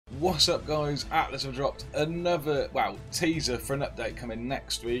What's up guys, Atlas have dropped another, teaser for an update coming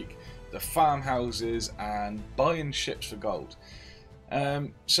next week, the farmhouses and buying ships for gold.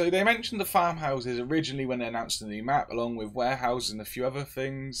 So they mentioned the farmhouses originally when they announced the new map, along with warehouses and a few other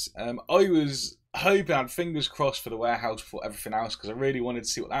things. I was hoping, I had fingers crossed for the warehouse before everything else, because I really wanted to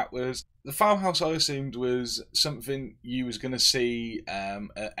see what that was. The farmhouse I assumed was something you was going to see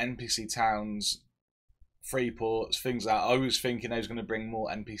at NPC towns, free ports, things like that. I was thinking they was going to bring more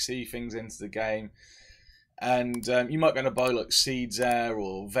NPC things into the game, and you might be able to buy like seeds there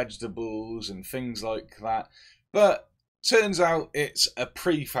or vegetables and things like that. But turns out it's a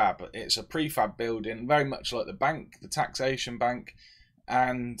prefab. It's a prefab building, very much like the bank, the taxation bank,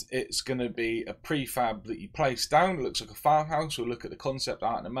 and it's going to be a prefab that you place down. It looks like a farmhouse. We'll look at the concept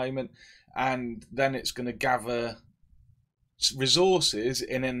art in a moment, and then it's going to gather resources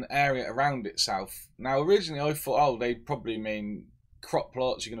in an area around itself. Now originally I thought, oh, they probably mean crop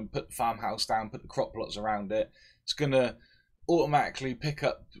plots. You're going to put the farmhouse down, put the crop plots around it. It's going to automatically pick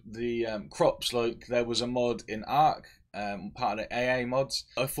up the crops, like there was a mod in Ark, part of the AA mods.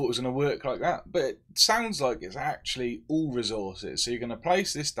 I thought it was going to work like that, but it sounds like it's actually all resources. So you're going to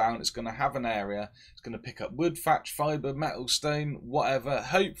place this down, it's going to have an area, it's going to pick up wood, thatch, fibre, metal, stone, whatever.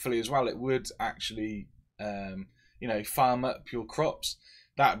 Hopefully as well it would actually you know, farm up your crops.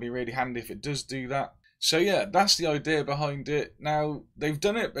 That'd be really handy if it does do that. So yeah, that's the idea behind it. Now they've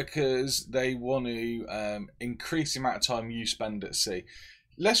done it because they want to increase the amount of time you spend at sea.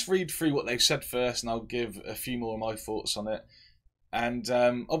 Let's read through what they've said first, and I'll give a few more of my thoughts on it. And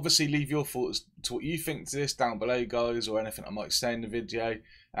obviously leave your thoughts to what you think to this down below, guys, or anything I might say in the video.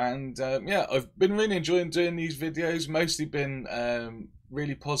 And yeah, I've been really enjoying doing these videos. Mostly been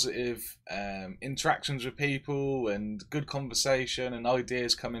really positive interactions with people and good conversation and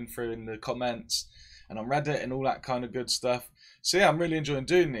ideas coming through in the comments and on Reddit and all that kind of good stuff. So yeah, I'm really enjoying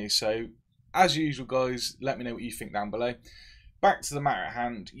doing these. So as usual guys, let me know what you think down below. Back to the matter at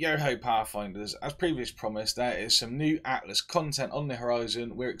hand, Yo-ho Pathfinders. As previously promised, there is some new Atlas content on the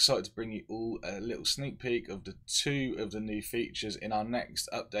horizon. We're excited to bring you all a little sneak peek of the 2 of the new features in our next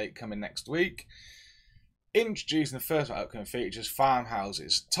update coming next week. Introducing the first upcoming features,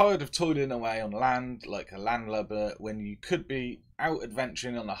 farmhouses. Tired of toiling away on land like a landlubber when you could be out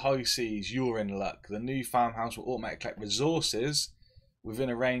adventuring on the high seas? You're in luck. The new farmhouse will automatically collect resources within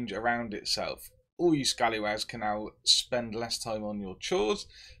a range around itself. All you scallywags can now spend less time on your chores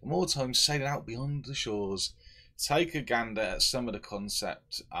and more time sailing out beyond the shores. Take a gander at some of the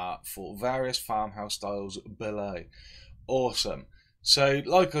concept art for various farmhouse styles below. Awesome. So,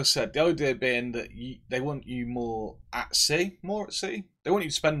 like I said, the idea being that they want you more at sea. They want you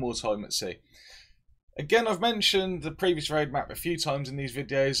to spend more time at sea. Again, I've mentioned the previous roadmap a few times in these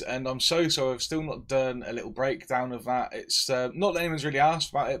videos, and I'm so sorry I've still not done a little breakdown of that. It's not that anyone's really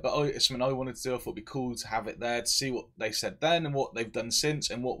asked about it, but it's something I wanted to do. I thought it'd be cool to have it there to see what they said then and what they've done since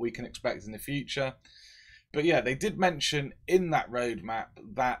and what we can expect in the future. But yeah, they did mention in that roadmap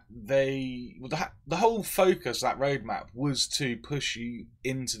that the whole focus of that roadmap was to push you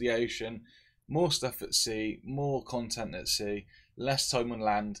into the ocean, more stuff at sea, more content at sea, less time on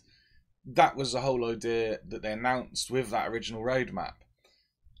land. That was the whole idea that they announced with that original roadmap.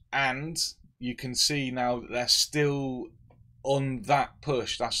 And you can see now that they're still on that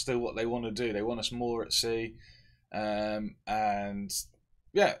push. That's still what they want to do. They want us more at sea. And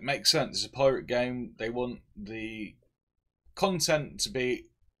yeah, it makes sense. It's a pirate game. They want the content to be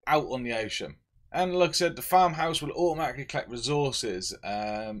out on the ocean. And like I said, the farmhouse will automatically collect resources.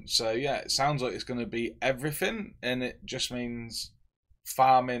 So yeah, it sounds like it's going to be everything. And it just means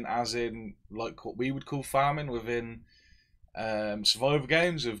farming as in like what we would call farming within survival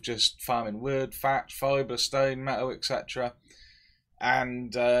games, of just farming wood, thatch, fibre, stone, metal, etc.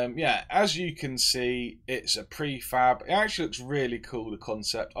 And yeah, as you can see, it's a prefab. It actually looks really cool, the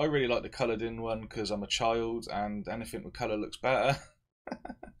concept. I really like the coloured in one because I'm a child and anything with colour looks better.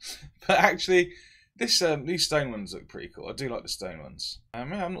 But actually, these stone ones look pretty cool. I do like the stone ones. Yeah,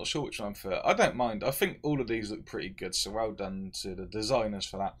 I'm not sure which one I'm for. I don't mind. I think all of these look pretty good, so well done to the designers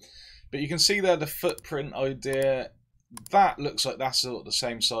for that. But you can see there the footprint idea. That looks like that's sort of the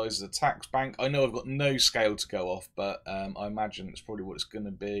same size as the tax bank. I know I've got no scale to go off, but I imagine it's probably what it's going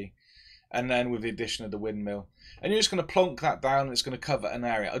to be. And then with the addition of the windmill. And you're just going to plonk that down and it's going to cover an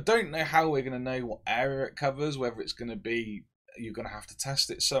area. I don't know how we're going to know what area it covers, whether it's going to be, you're going to have to test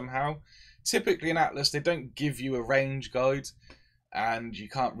it somehow. Typically in Atlas, they don't give you a range guide, and you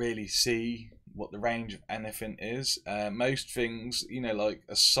can't really see what the range of anything is. Most things, you know, like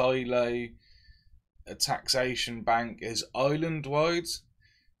a silo, a taxation bank is island wide,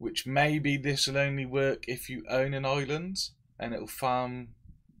 which maybe this will only work if you own an island and it'll farm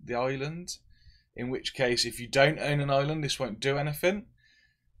the island. In which case, if you don't own an island, this won't do anything.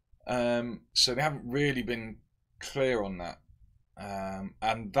 So they haven't really been clear on that.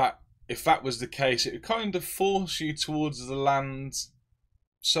 And that, if that was the case, it would kind of force you towards the land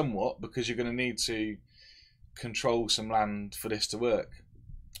somewhat, because you're going to need to control some land for this to work.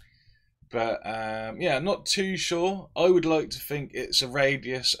 But yeah, not too sure. I would like to think it's a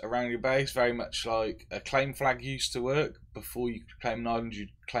radius around your base, very much like a claim flag used to work. Before you could claim an island, you'd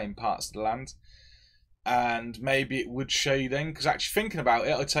claim parts of the land. And maybe it would show you then, because actually thinking about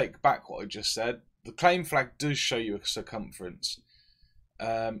it, I take back what I just said. The claim flag does show you a circumference.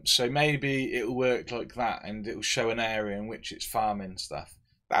 So maybe it'll work like that, and it'll show an area in which it's farming stuff.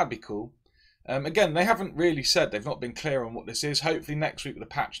 That'd be cool. Again, they haven't really said, they've not been clear on what this is. Hopefully next week with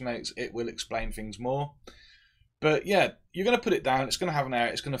the patch notes, it will explain things more. But yeah, you're going to put it down, it's going to have an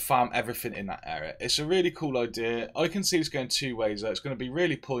area, it's going to farm everything in that area. It's a really cool idea. I can see this going two ways though. It's going to be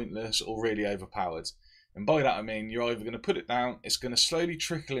really pointless or really overpowered. And by that I mean, you're either going to put it down, it's going to slowly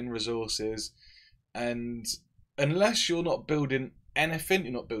trickle in resources, and unless you're not building anything,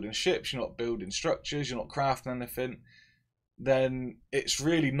 you're not building ships, you're not building structures, you're not crafting anything, then it's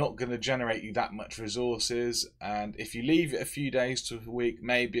really not going to generate you that much resources. And if you leave it a few days to a week,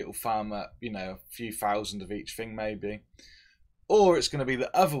 maybe it'll farm up, you know, a few thousand of each thing maybe. Or it's going to be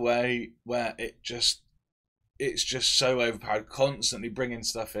the other way, where it's just so overpowered, constantly bringing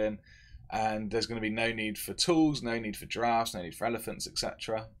stuff in, and there's going to be no need for tools, no need for giraffes, no need for elephants,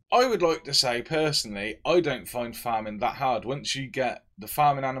 etc. I would like to say, personally, I don't find farming that hard. Once you get the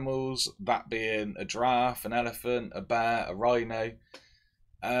farming animals, that being a giraffe, an elephant, a bear, a rhino,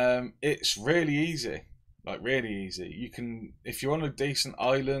 it's really easy. Like, really easy. You can, if you're on a decent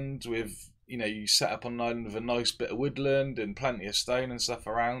island with, you know, you set up on an island with a nice bit of woodland and plenty of stone and stuff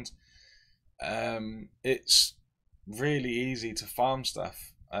around, it's really easy to farm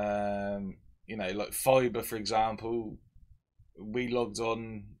stuff. You know, like fibre, for example. We logged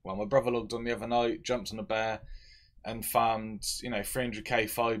on, well, my brother logged on the other night, jumped on a bear and farmed, you know, 300k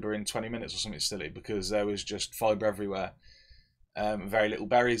fibre in 20 minutes or something silly, because there was just fibre everywhere, very little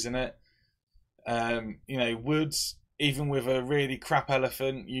berries in it. You know, woods, even with a really crap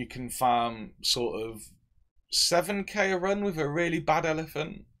elephant, you can farm sort of 7k a run with a really bad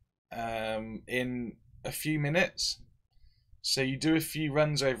elephant in a few minutes. So you do a few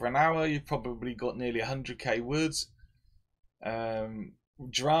runs over an hour, you've probably got nearly 100k woods.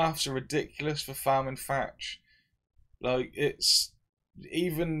 Giraffes are ridiculous for farming thatch. Like, it's,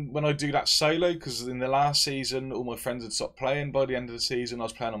 even when I do that solo, because in the last season all my friends had stopped playing. By the end of the season I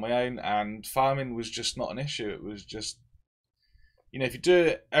was playing on my own, and farming was just not an issue. It was just, you know, if you do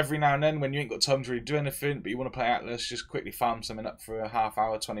it every now and then when you ain't got time to really do anything, but you want to play Atlas, just quickly farm something up for a half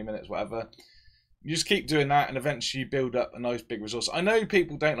hour, 20 minutes, whatever. You just keep doing that, and eventually you build up a nice big resource. I know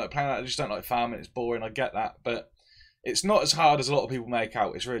people don't like playing that, they just don't like farming, it's boring, I get that, but it's not as hard as a lot of people make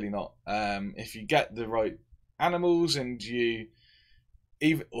out. It's really not. If you get the right animals, and you,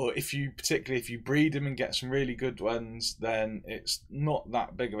 particularly if you breed them and get some really good ones, then it's not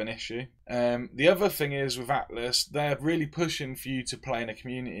that big of an issue. The other thing is, with Atlas, they're really pushing for you to play in a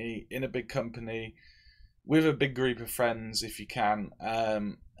community, in a big company, with a big group of friends if you can,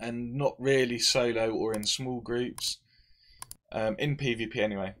 and not really solo or in small groups, in PvP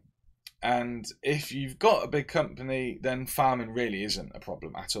anyway. And if you've got a big company, then farming really isn't a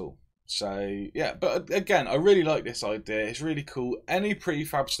problem at all. So yeah, but again, I really like this idea. It's really cool. Any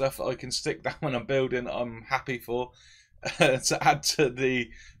prefab stuff that I can stick down when I'm building, I'm happy for, to add to the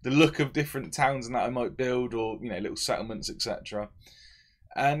look of different towns and that I might build, or, you know, little settlements, etc.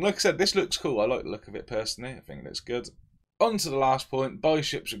 And like I said, this looks cool. I like the look of it personally. I think it looks good. On to the last point, buy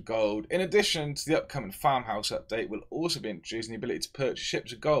ships of gold. In addition to the upcoming Farmhouse update, we'll also be introducing the ability to purchase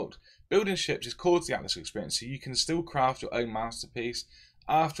ships of gold. Building ships is core to the Atlas experience, so you can still craft your own masterpiece.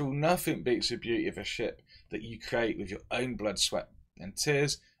 After all, nothing beats the beauty of a ship that you create with your own blood, sweat and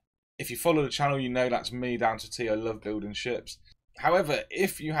tears. If you follow the channel, you know that's me down to T. I love building ships. However,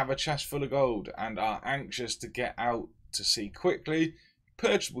 if you have a chest full of gold and are anxious to get out to sea quickly,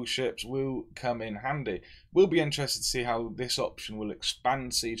 purchasable ships will come in handy. We'll be interested to see how this option will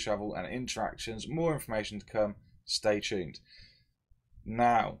expand sea travel and interactions. More information to come. Stay tuned.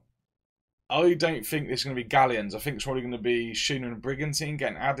 Now, I don't think this is going to be galleons. I think it's probably going to be schooner and brigantine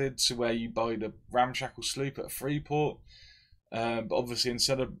getting added to where you buy the ramshackle sloop at a free port. But obviously,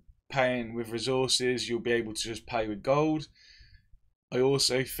 instead of paying with resources, you'll be able to just pay with gold. I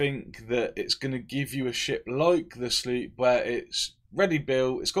also think that it's going to give you a ship like the sloop, where it's ready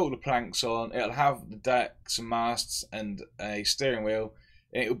built, it's got all the planks on, it'll have the deck, some masts and a steering wheel.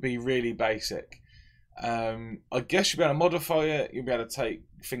 It'll be really basic. I guess you'll be able to modify it. You'll be able to take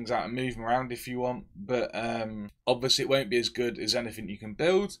things out and move them around if you want, but obviously it won't be as good as anything you can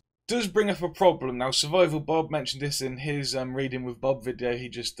build. Does bring up a problem. Now, Survival Bob mentioned this in his Reading with Bob video he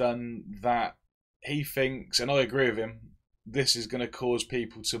just done, that he thinks, and I agree with him, this is going to cause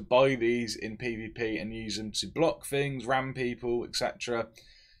people to buy these in PvP and use them to block things, ram people, etc.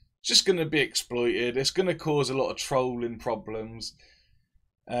 It's just going to be exploited. It's going to cause a lot of trolling problems.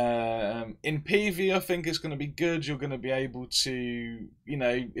 In PV, I think it's going to be good. You're going to be able to, you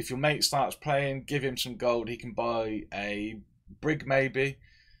know, if your mate starts playing, give him some gold, he can buy a brig maybe,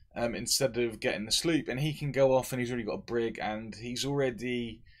 instead of getting the sloop, and he can go off and he's already got a brig and he's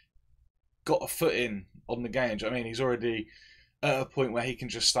already got a foot in on the game. Do you know what I mean? He's already at a point where he can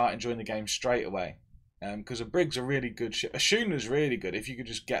just start enjoying the game straight away. Because a brig's a really good ship. A schooner's really good. If you could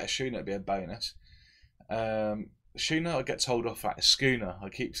just get a schooner, it'd be a bonus. Schooner, I get told off that. A schooner. I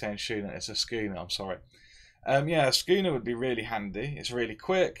keep saying schooner. It's a schooner. I'm sorry. Yeah, a schooner would be really handy. It's really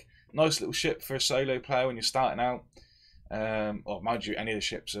quick. Nice little ship for a solo player when you're starting out. Or mind you, any of the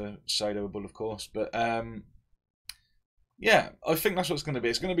ships are soloable, of course. But yeah, I think that's what it's going to be.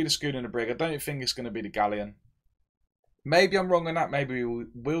 It's going to be the schooner and the brig. I don't think it's going to be the galleon. Maybe I'm wrong on that. Maybe we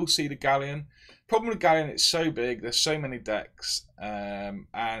will see the galleon. Problem with galleon, it's so big. There's so many decks,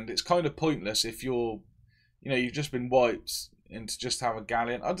 and it's kind of pointless if you're, you know, you've just been wiped and to just have a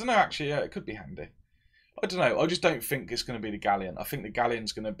galleon. I don't know. Actually, yeah, it could be handy. I don't know. I just don't think it's going to be the galleon. I think the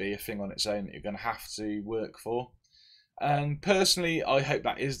galleon's going to be a thing on its own that you're going to have to work for. And personally, I hope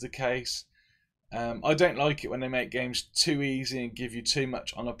that is the case. I don't like it when they make games too easy and give you too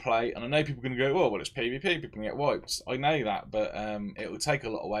much on a plate. And I know people are going to go, oh, well, it's PvP, people can get wiped. I know that, but it will take a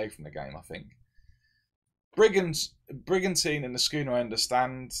lot away from the game, I think. Brigantine and the schooner, I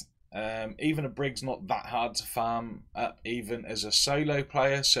understand. Even a brig's not that hard to farm up, even as a solo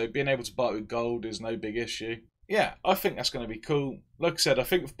player. So being able to buy it with gold is no big issue. Yeah, I think that's going to be cool. Like I said, I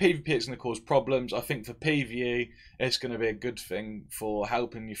think for PvP it's going to cause problems. I think for PvE it's going to be a good thing for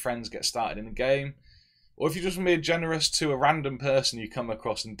helping your friends get started in the game. Or if you just want to be generous to a random person you come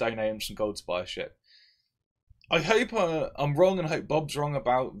across and donate them some gold to buy a ship. I hope I'm wrong, and I hope Bob's wrong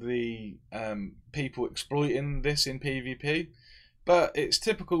about the people exploiting this in PvP. But it's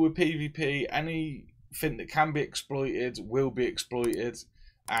typical with PvP. Anything that can be exploited will be exploited.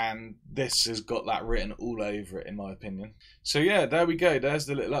 And this has got that written all over it, in my opinion. So yeah, there we go. There's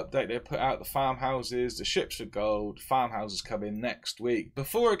the little update they put out. The farmhouses, the ships for gold. Farmhouses come in next week.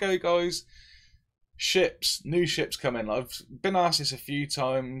 Before I go, guys, ships, new ships come in. I've been asked this a few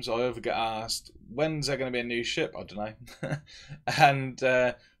times. I ever get asked, when's there going to be a new ship? I don't know.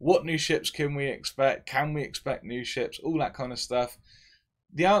 And what new ships can we expect? Can we expect new ships? All that kind of stuff.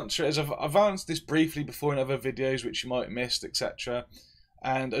 The answer is, I've answered this briefly before in other videos, which you might have missed, etc.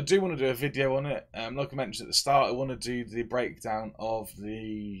 And I do want to do a video on it. Like I mentioned at the start, I want to do the breakdown of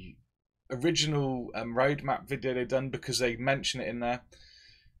the original roadmap video they've done, because they mention it in there.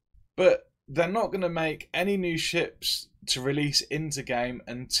 But they're not going to make any new ships to release into game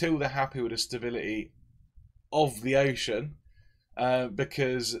until they're happy with the stability of the ocean.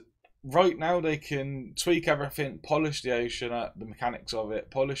 Because right now they can tweak everything, polish the ocean up, the mechanics of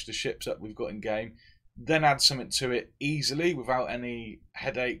it, polish the ships up we've got in game, then add something to it easily without any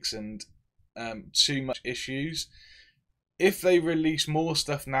headaches and too much issues. If they release more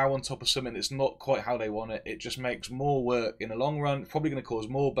stuff now on top of something that's not quite how they want it, it just makes more work in the long run. It's probably going to cause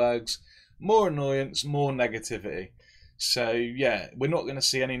more bugs, more annoyance, more negativity. So yeah, we're not going to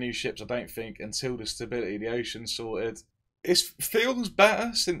see any new ships, I don't think, until the stability of the ocean's sorted. It feels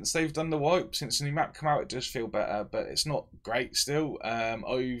better since they've done the wipe. Since the new map come out, it does feel better, but it's not great still.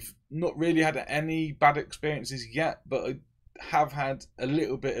 I've not really had any bad experiences yet, but I have had a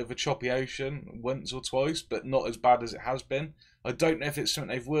little bit of a choppy ocean once or twice, but not as bad as it has been. I don't know if it's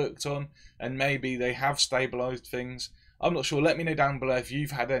something they've worked on, and maybe they have stabilised things. I'm not sure. Let me know down below if you've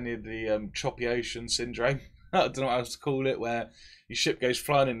had any of the choppy ocean syndrome. I don't know what else to call it, where your ship goes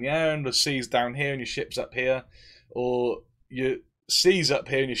flying in the air and the sea's down here and your ship's up here, or your sea's up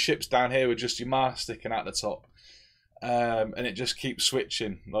here and your ship's down here with just your mast sticking out the top, and it just keeps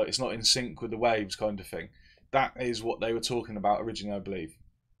switching, like it's not in sync with the waves, kind of thing. That is what they were talking about originally, I believe.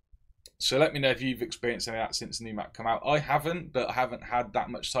 So let me know if you've experienced any of that since the new map come out. I haven't, but I haven't had that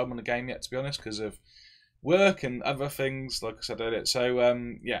much time on the game yet, to be honest, because of work and other things, like I said earlier.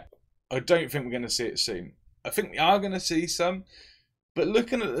 So yeah, I don't think we're going to see it soon. I think we are going to see some. But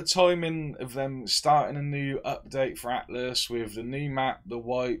looking at the timing of them starting a new update for Atlas with the new map, the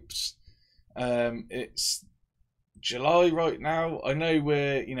wipes, it's July right now. I know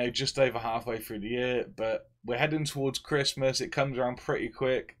we're, you know, just over halfway through the year, but we're heading towards Christmas. It comes around pretty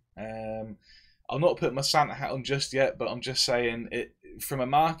quick. I'm not putting my Santa hat on just yet, but I'm just saying it from a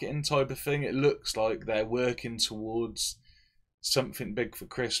marketing type of thing. It looks like they're working towards something big for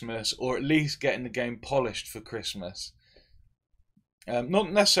Christmas, or at least getting the game polished for Christmas.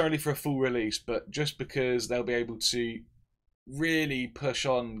 Not necessarily for a full release, but just because they'll be able to really push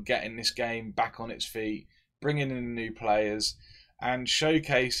on getting this game back on its feet, bringing in new players, and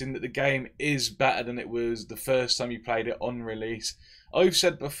showcasing that the game is better than it was the first time you played it on release. I've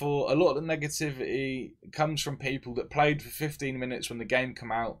said before, a lot of the negativity comes from people that played for 15 minutes when the game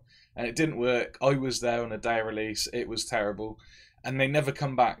came out and it didn't work. I was there on a day of release, it was terrible, and they never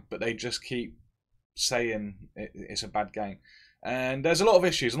come back, but they just keep saying it's a bad game. And there's a lot of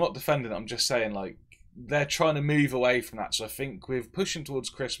issues. I'm not defending it, I'm just saying, like, they're trying to move away from that. So I think with pushing towards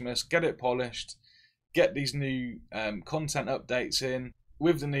Christmas, get it polished, get these new content updates in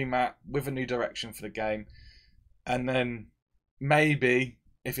with the new map, with a new direction for the game, and then maybe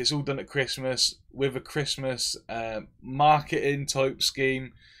if it's all done at Christmas with a Christmas marketing type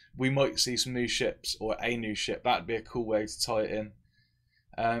scheme, we might see some new ships or a new ship. That'd be a cool way to tie it in.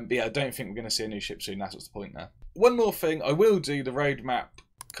 But yeah, I don't think we're going to see a new ship soon. That's what's the point now. One more thing, I will do the roadmap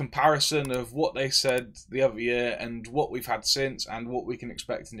comparison of what they said the other year and what we've had since and what we can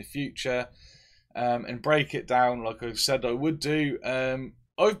expect in the future, and break it down like I said I would do.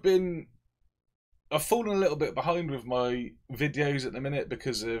 I've fallen a little bit behind with my videos at the minute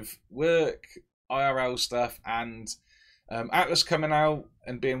because of work, IRL stuff, and Atlas coming out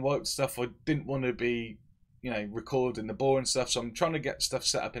and being wiped stuff. I didn't want to be, recording the boring stuff, so I'm trying to get stuff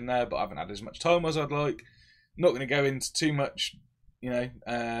set up in there, but I haven't had as much time as I'd like. Not going to go into too much,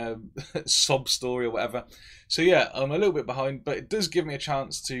 sob story or whatever. So yeah, I'm a little bit behind, but it does give me a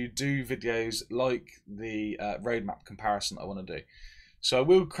chance to do videos like the roadmap comparison I want to do. So I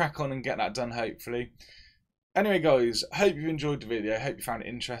will crack on and get that done, hopefully. Anyway, guys, hope you enjoyed the video. Hope you found it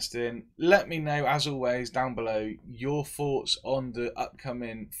interesting. Let me know, as always, down below your thoughts on the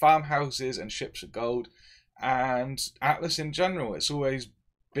upcoming Farmhouses and Ships of Gold and Atlas in general. It's always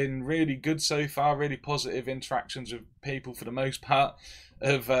been really good so far, really positive interactions with people for the most part,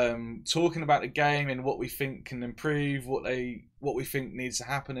 of talking about the game and what we think can improve, what we think needs to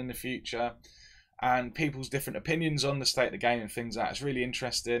happen in the future, and people's different opinions on the state of the game and things like that. It's really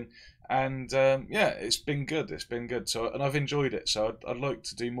interesting, and yeah, it's been good. It's been good. So, and I've enjoyed it. So I'd like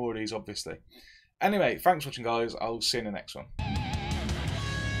to do more of these, obviously. Anyway, thanks for watching, guys. I'll see you in the next one.